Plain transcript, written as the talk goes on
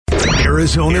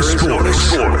Arizona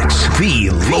Sports. The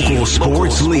local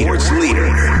sports leader.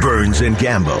 Burns and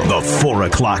Gambo. The 4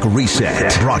 o'clock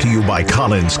reset. Brought to you by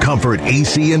Collins Comfort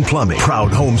AC and Plumbing.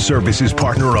 Proud home services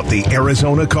partner of the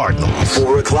Arizona Cardinals.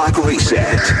 4 o'clock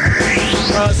reset.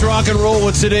 Let's rock and roll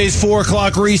with today's 4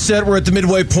 o'clock reset. We're at the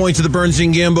midway point of the Burns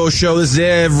and Gambo show. This is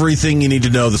everything you need to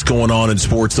know that's going on in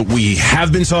sports that we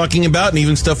have been talking about and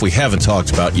even stuff we haven't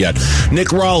talked about yet. Nick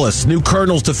Rallis, new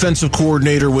Cardinals defensive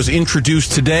coordinator, was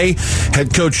introduced today.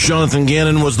 Head coach Jonathan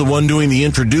Gannon was the one doing the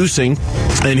introducing,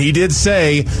 and he did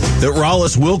say that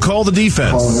Rallis will call the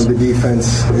defense. Calling the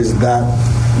defense, is that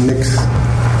Nick's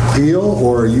deal,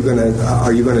 or are you gonna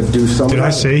do something? Did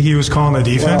I say he was calling the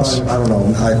defense? Well, I don't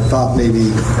know. I thought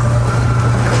maybe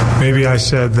I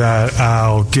said that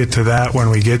I'll get to that when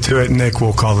we get to it. Nick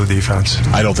will call the defense.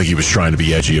 I don't think he was trying to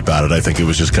be edgy about it. I think it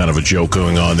was just kind of a joke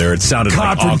going on there. It sounded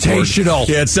confrontational. Like awkward.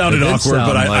 Yeah, it sounded awkward,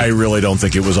 but I really don't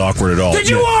think it was awkward at all. Did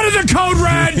you order the code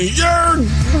red? You're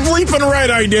bleeping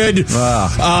right, I did.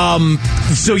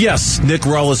 So, yes, Nick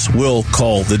Rallis will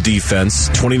call the defense.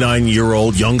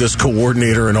 29-year-old, youngest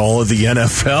coordinator in all of the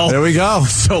NFL. There we go.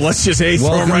 So let's just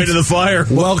throw him right to the fire.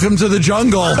 Welcome to the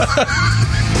jungle.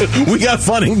 We got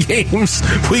fun and games.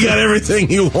 We got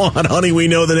everything you want, honey. We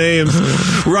know the names.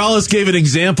 Rallis gave an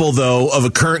example, though, of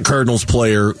a current Cardinals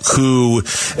player who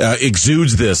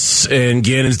exudes this and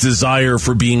Gannon's desire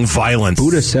for being violent.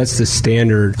 Buddha sets the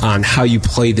standard on how you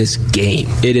play this game.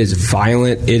 It is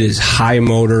violent. It is high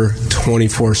motor,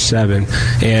 24/7.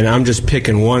 And I'm just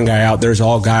picking one guy out. There's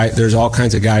all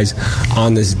kinds of guys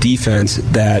on this defense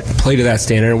that play to that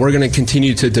standard, and we're going to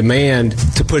continue to demand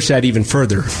to push that even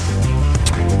further.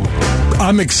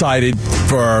 I'm excited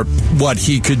for what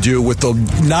he could do with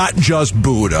not just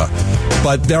Buddha,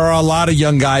 but there are a lot of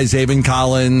young guys, Zaven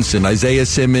Collins and Isaiah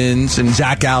Simmons and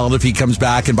Zach Allen if he comes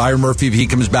back, and Byron Murphy if he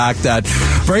comes back, that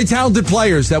very talented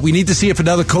players that we need to see if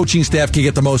another coaching staff can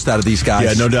get the most out of these guys.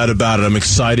 Yeah, no doubt about it. I'm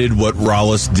excited what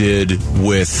Rallis did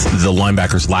with the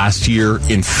linebackers last year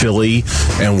in Philly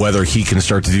and whether he can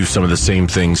start to do some of the same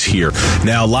things here.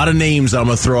 Now, a lot of names I'm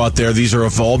going to throw out there. These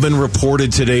have all been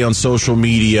reported today on social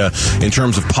media in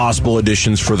terms of possible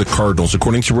additions for the Cardinals.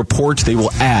 According to reports, they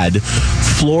will add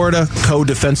Florida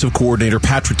co-defensive coordinator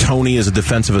Patrick Toney as a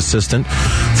defensive assistant.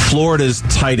 Florida's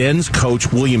tight ends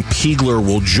coach William Piegler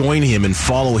will join him and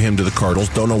follow him to the Cardinals.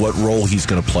 Don't know what role he's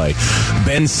going to play.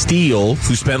 Ben Steele,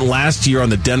 who spent last year on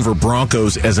the Denver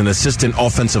Broncos as an assistant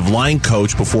offensive line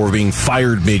coach before being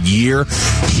fired mid-year,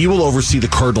 he will oversee the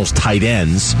Cardinals' tight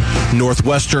ends.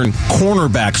 Northwestern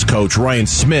cornerbacks coach Ryan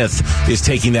Smith is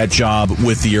taking that job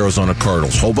with the Arizona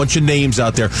Cardinals. Whole bunch of names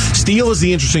out there. Steele is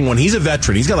the interesting one. He's a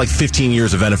veteran. He's got like 15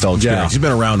 years of NFL experience. Yeah. He's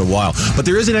been around a while. But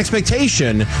there is an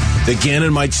expectation that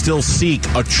Gannon might still seek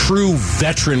a true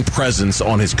veteran presence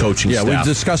on his coaching staff. Yeah, we've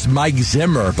discussed Mike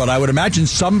Zimmer, but I would imagine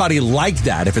somebody like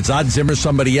that. If it's not Zimmer,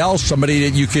 somebody else, somebody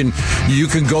that you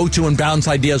can go to and bounce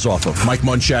ideas off of. Mike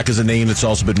Munchak is a name that's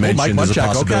also been mentioned as a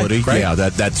possibility. Okay, yeah,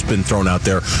 that's been thrown out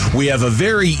there. We have a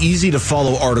very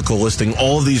easy-to-follow article listing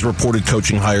all of these reported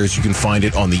coaching hires. You can find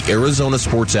it on the Arizona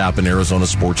Sports app and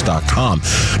arizonasports.com.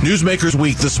 Newsmakers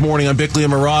Week this morning on Bickley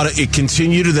and Murata. It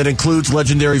continued, and that includes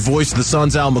legendary voice of the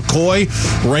Suns, Al McCoy,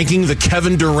 ranking the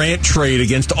Kevin Durant trade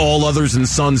against all others in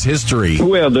Suns history.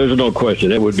 Well, there's no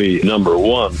question. It would be number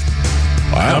one.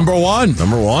 Wow.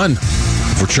 Number one.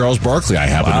 For Charles Barkley, I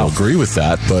happen to agree with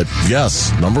that, but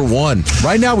yes, number one.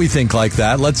 Right now we think like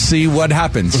that. Let's see what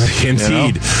happens.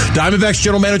 Indeed. Diamondbacks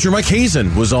general manager Mike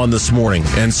Hazen was on this morning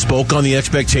and spoke on the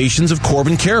expectations of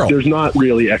Corbin Carroll. There's not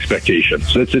really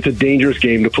expectations. It's a dangerous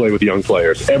game to play with young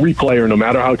players. Every player, no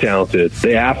matter how talented,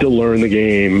 they have to learn the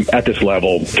game at this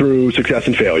level through success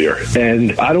and failure.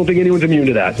 And I don't think anyone's immune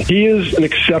to that. He is an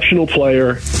exceptional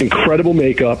player, incredible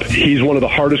makeup. He's one of the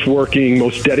hardest working,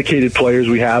 most dedicated players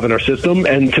we have in our system.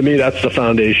 And to me, that's the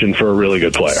foundation for a really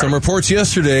good player. Some reports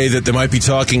yesterday that they might be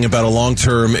talking about a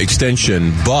long-term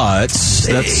extension, but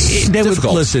that's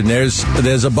difficult. Listen,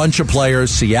 there's a bunch of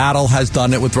players. Seattle has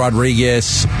done it with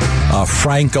Rodriguez,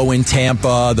 Franco in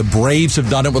Tampa. The Braves have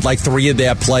done it with like 3 of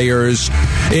their players.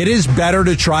 It is better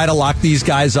to try to lock these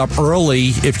guys up early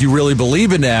if you really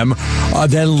believe in them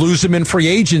than lose them in free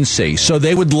agency. So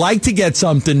they would like to get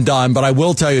something done, but I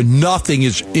will tell you, nothing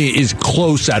is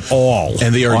close at all,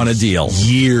 and they are on a deal.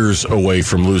 Years away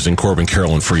from losing Corbin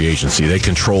Carroll in free agency. They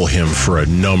control him for a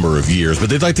number of years,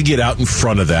 but they'd like to get out in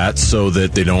front of that so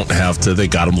that they don't have to. They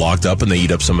got him locked up and they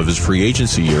eat up some of his free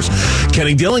agency years.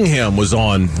 Kenny Dillingham was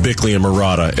on Bickley Bickley and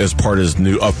Murata as part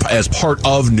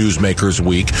of Newsmakers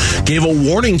Week gave a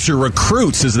warning to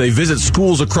recruits as they visit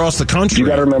schools across the country. You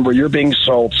got to remember, you're being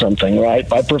sold something, right,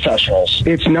 by professionals.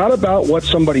 It's not about what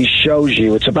somebody shows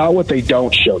you. It's about what they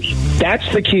don't show you.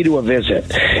 That's the key to a visit,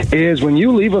 is when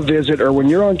you leave a visit or when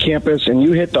you're on campus and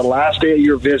you hit the last day of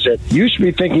your visit, you should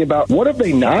be thinking about, what have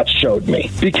they not showed me?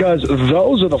 Because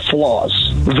those are the flaws.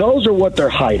 Those are what they're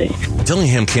hiding.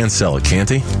 Dillingham can sell it, can't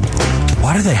he?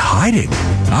 What are they hiding?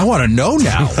 I want to know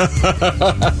now.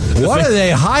 What are they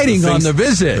hiding on the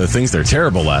visit? The things they're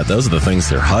terrible at. Those are the things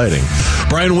they're hiding.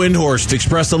 Brian Windhorst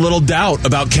expressed a little doubt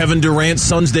about Kevin Durant's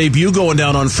son's debut going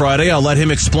down on Friday. I'll let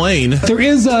him explain. There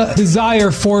is a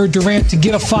desire for Durant to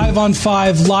get a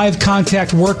 5-on-5 live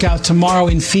contact workout tomorrow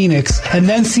in Phoenix and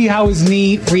then see how his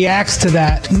knee reacts to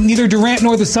that. Neither Durant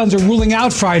nor the Suns are ruling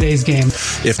out Friday's game.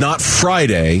 If not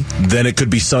Friday, then it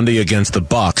could be Sunday against the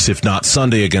Bucks. If not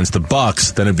Sunday against the Bucks,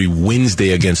 then it'd be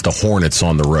Wednesday against the Hornets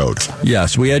on the road.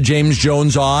 Yes, we had James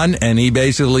Jones on, and he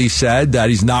basically said that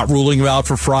he's not ruling him out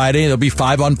for Friday. There'll be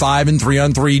 5-on-5 and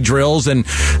 3-on-3 drills, and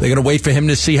they're going to wait for him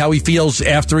to see how he feels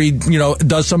after he,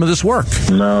 does some of this work.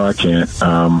 No, I can't.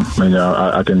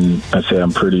 I say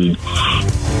I'm pretty.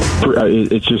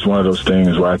 It's just one of those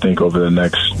things where I think over the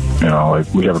next,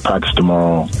 we have a practice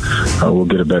tomorrow. We'll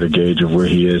get a better gauge of where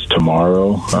he is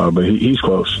tomorrow. But he's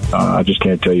close. I just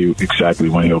can't tell you exactly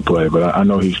when he'll play, but I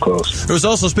know he's close. There was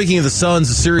also, speaking of the Suns,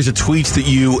 a series of tweets that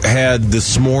you had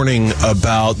this morning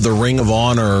about the Ring of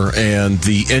Honor and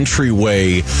the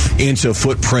entryway into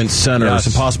Footprint Center. Yes.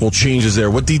 Some possible changes there.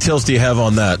 What details do you have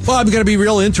on that? Well, I'm going to be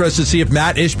real interested to see if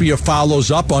Matt Ishbia follows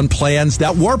up on plans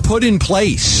that were put in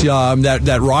place,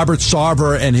 that Robert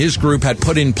Sarver and his group had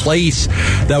put in place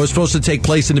that was supposed to take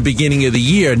place in the beginning of the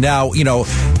year. Now,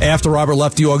 after Robert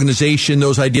left the organization,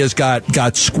 those ideas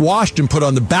got squashed and put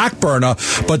on the back burner,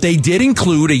 but they did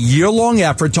include a year-long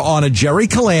effort to honor Jerry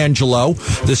Colangelo.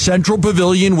 The Central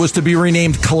Pavilion was to be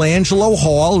renamed Colangelo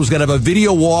Hall. It was going to have a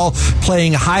video wall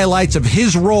playing highlights of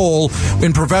his role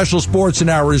in professional sports in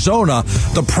Arizona.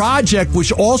 The project,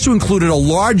 which also included a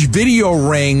large video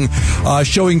ring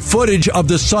showing footage of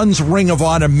the Suns Ring of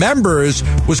Honor members,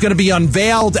 was going to be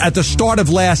unveiled at the start of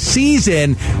last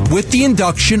season with the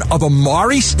induction of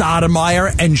Amari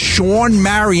Stoudemire and Sean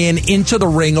Marion into the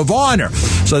Ring of Honor.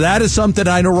 So that is something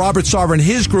I know Robert Sarver and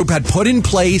his group had put in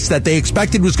place that they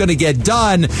expected was going to get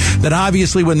done. Then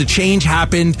obviously when the change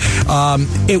happened,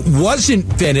 it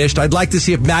wasn't finished. I'd like to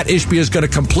see if Matt Ishbia is going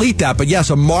to complete that. But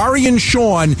yes, Amari and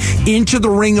Sean into the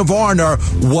Ring of Honor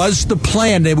was the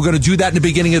plan. They were going to do that in the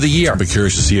beginning of the year. I'll be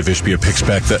curious to see if Ishbia picks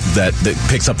back that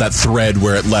picks up that thread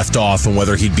where it left off and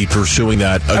whether he'd be pursuing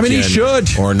that again. He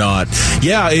should. Or not.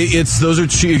 Yeah, those are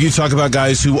two. If you talk about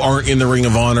guys who aren't in the Ring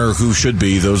of Honor who should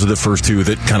be, those are the first two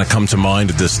that kind of come to mind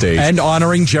at this stage. And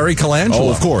honoring Jerry Colangelo.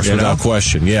 Oh, of course, without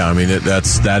question. Yeah, I mean,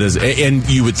 that is, and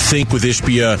you would think with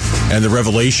Ishbia and the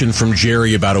revelation from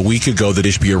Jerry about a week ago that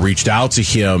Ishbia reached out to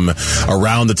him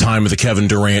around the time of the Kevin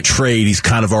Durant trade, he's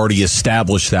kind of already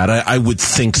established that. I would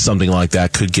think something like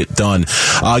that could get done.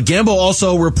 Gambo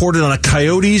also reported on a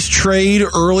Coyotes trade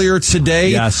earlier today.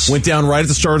 Yes. Went down right at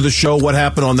the start of the show. What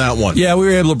happened on that one? Yeah, we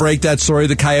were able to break that story.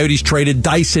 The Coyotes traded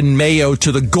Dyson Mayo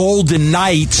to the Golden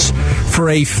Knights for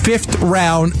a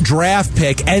 5th-round draft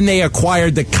pick, and they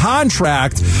acquired the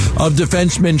contract of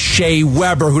defenseman Shea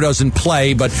Weber, who doesn't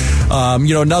play. But,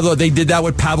 they did that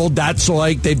with Pavel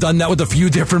Datsyuk. They've done that with a few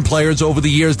different players over the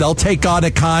years. They'll take on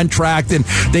a contract, and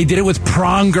they did it with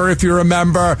Pronger, if you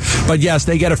remember. But, yes,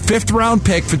 they get a 5th-round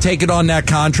pick for taking on that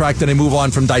contract, and they move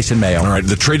on from Dyson Mayo. All right,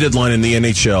 the trade deadline in the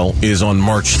NHL is on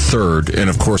March 3rd, and,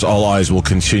 of course, all eyes will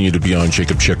continue to be on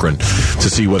Jacob Chychrun to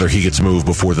see whether he gets moved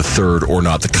before the 3rd or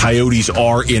not. The Coyotes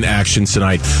are in action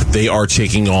tonight. They are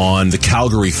taking on the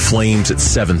Calgary Flames at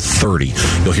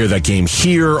 7:30. You'll hear that game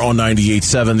here on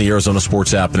 98.7, the Arizona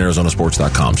Sports app, and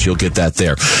ArizonaSports.com. So you'll get that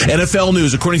there. NFL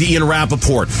news, according to Ian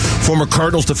Rappaport, former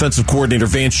Cardinals defensive coordinator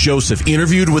Vance Joseph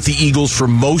interviewed with the Eagles for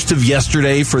most of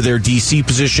yesterday for their DC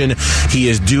position. He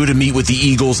is due to meet with the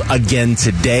Eagles again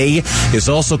today. Is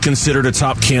also considered a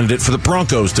top candidate for the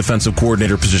Broncos defensive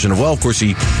coordinator position. Well, of course, he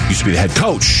used to be the head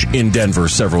coach in Denver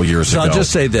several years ago. I'll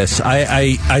just say this.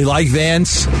 I like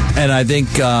Vance, and I think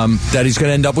that he's going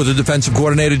to end up with a defensive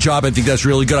coordinator job. I think that's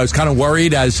really good. I was kind of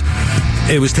worried as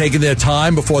it was taking their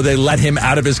time before they let him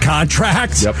out of his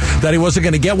contract. Yep. That he wasn't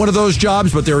going to get one of those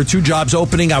jobs, but there are 2 jobs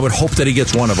opening. I would hope that he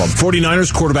gets one of them.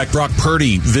 49ers quarterback Brock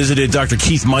Purdy visited Dr.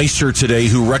 Keith Meister today,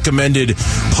 who recommended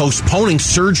postponing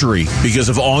surgery because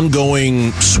of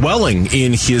ongoing swelling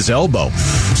in his elbow.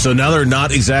 So now they're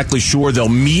not exactly sure. They'll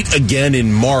meet again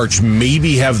in March,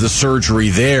 maybe have the surgery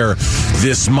there.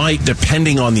 This might,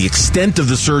 depending on the extent of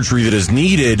the surgery that is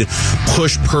needed,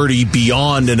 push Purdy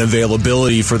beyond an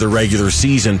availability for the regular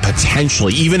season,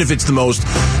 potentially, even if it's the most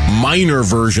minor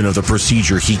version of the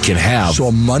procedure he can have. So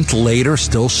a month later,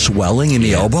 still swelling in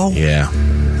the elbow? Yeah.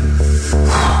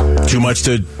 Too much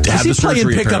to have the surgery. Is he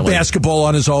playing pickup basketball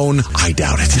on his own? I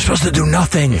doubt it. He's supposed to do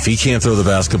nothing. If he can't throw the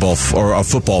basketball or a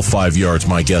football 5 yards,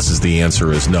 my guess is the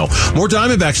answer is no. More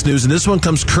Diamondbacks news, and this one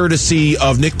comes courtesy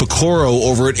of Nick Picoro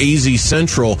over at AZ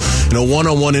Central. In a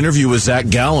one-on-one interview with Zach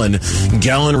Gallen,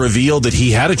 Gallen revealed that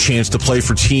he had a chance to play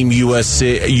for Team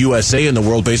USA in the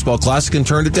World Baseball Classic and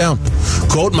turned it down.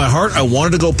 Quote, "My heart, I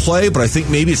wanted to go play, but I think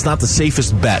maybe it's not the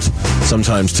safest bet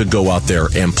sometimes to go out there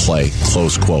and play."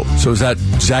 Close quote. So is that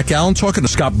Zach Gallen talking or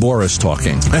Scott Boras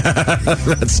talking?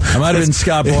 I might have been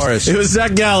Scott Boras. It was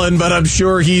Zach Gallen, but I'm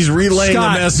sure he's relaying the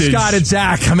message. Scott and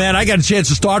Zach, man, I got a chance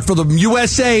to start for the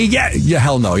USA. Yeah,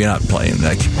 hell no, you're not playing.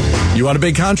 Like, you want a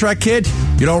big contract, kid?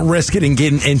 You don't risk it and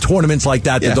get in tournaments like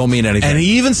that that don't mean anything. And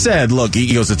he even said, look,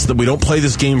 he goes, we don't play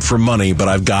this game for money, but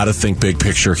I've got to think big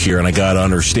picture here, and I got to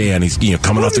understand. He's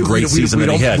coming off the great season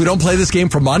that he had. We don't play this game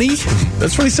for money?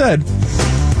 That's what he said.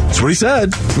 That's what he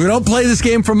said. We don't play this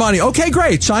game for money. Okay,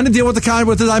 great. Sign a deal with the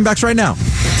Diamondbacks right now.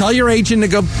 Tell your agent to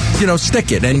go,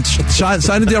 stick it and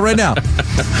sign a deal right now.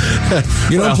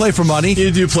 You don't play for money. You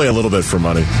do play a little bit for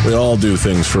money. We all do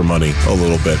things for money a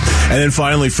little bit. And then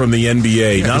finally from the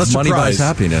NBA, not a surprise. Money buys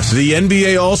happiness. The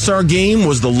NBA All-Star Game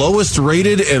was the lowest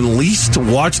rated and least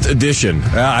watched edition.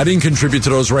 I didn't contribute to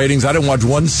those ratings. I didn't watch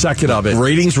 1 second of it.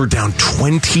 Ratings were down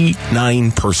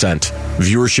 29%.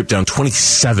 Viewership down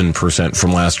 27%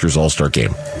 from last year's All-Star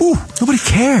Game. Ooh, nobody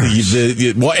cares.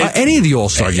 Any of the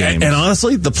All-Star games. And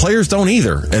honestly, the players don't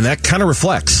either. And that kind of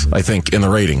reflects, I think, in the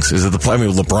ratings. Is that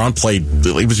LeBron played,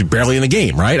 he was barely in the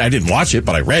game, right? I didn't watch it,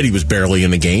 but I read he was barely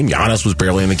in the game. Giannis was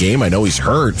barely in the game. I know he's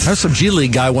hurt. There's some G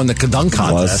League guy won the dunk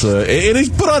contest. And he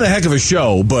put on a heck of a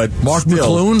show, but Mark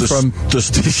McClune it's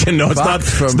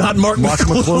not Mark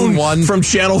McClune won from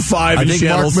Channel 5 and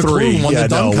Channel 3. Mark McClune won the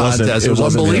dunk contest. It was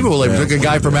unbelievable. They took a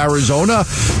guy from Arizona,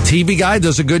 TV guy,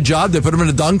 does a good job. They put him in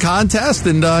a dunk contest,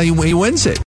 and he wins it.